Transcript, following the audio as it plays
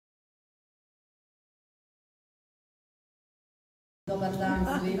Dobar dan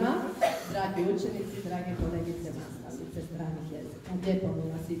svima, dragi učenici, drage kolegice nastavnice stranih jezika. Lijepo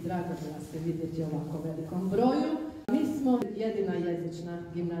mi vas i drago da vas se vidjeti u ovako velikom broju. Mi smo jedina jezična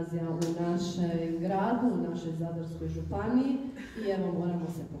gimnazija u našem gradu, u našoj Zadarskoj županiji i evo moramo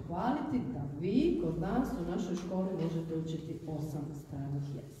se pohvaliti da vi kod nas u našoj školi možete učiti 8 stranih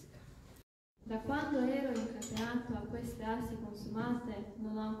jezika. Da quando ero in catenato a queste arti consumate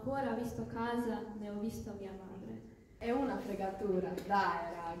non ho ancora visto casa né ho visto mia madre. È una fregatura, dai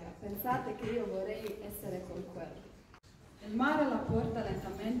raga, pensate che io vorrei essere con quello. Il mare la porta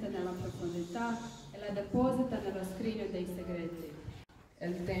lentamente nella profondità e la deposita nello scrigno dei segreti. È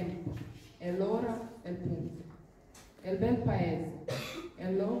il tempo, è l'ora, è il punto. È il bel paese, è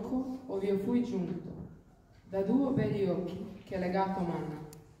il loco ove io fui giunto, da due begli occhi che legato m'hanno.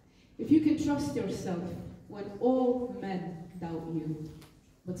 If you can trust yourself when all men doubt you,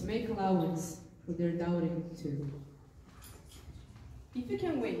 but make allowance for their doubting too. If you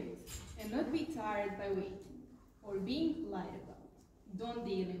can wait and not be tired by waiting, or being lied about, don't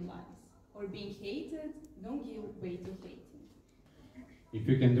deal in lies, or being hated, don't give way to hating. If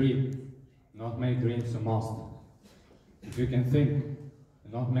you can dream, not make dreams a must. If you can think,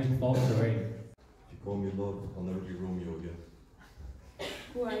 not make thoughts a rain. If you call me love, I'll never be Romeo again.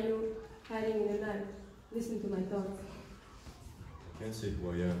 Who are you hiding in the night? Listen to my thoughts. I can't say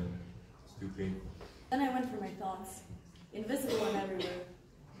who I am. It's too painful. Then I went for my thoughts, invisible and everywhere.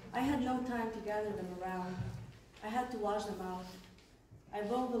 I had no time to gather them around. I had to wash them out. I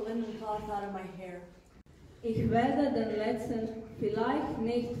wove the linen cloth out of my hair. Ich werde den letzten vielleicht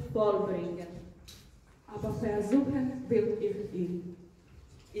nicht vollbringen, aber versuchen will ich ihn.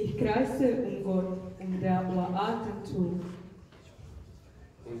 Ich kreise Gott der Atemzug.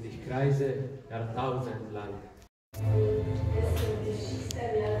 Und ich kreise Jahrtausend lang.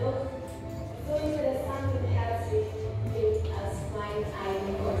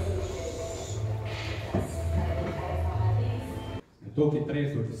 Toki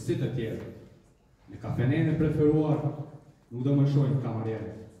tresur si të tjerë, në kafenene preferuar, nuk do më shojnë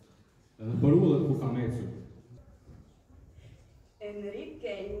kamarierë, dhe në përullët ku kam ecur.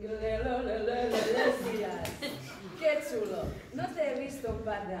 Enrique Iglesias, qué chulo, no te he visto un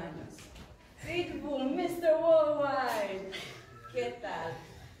par de años. Pitbull, Mr. Worldwide, ¿qué tal?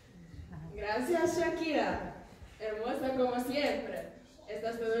 Gracias, Shakira. Hermosa como siempre.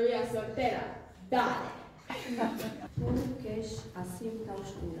 Estás todavía soltera. Dale. Tu queres assim tão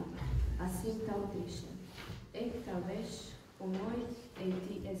escura, assim tão triste, é que talvez o noite em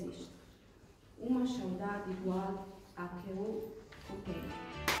ti existe uma saudade igual à que eu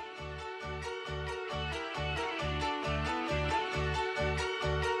tenho.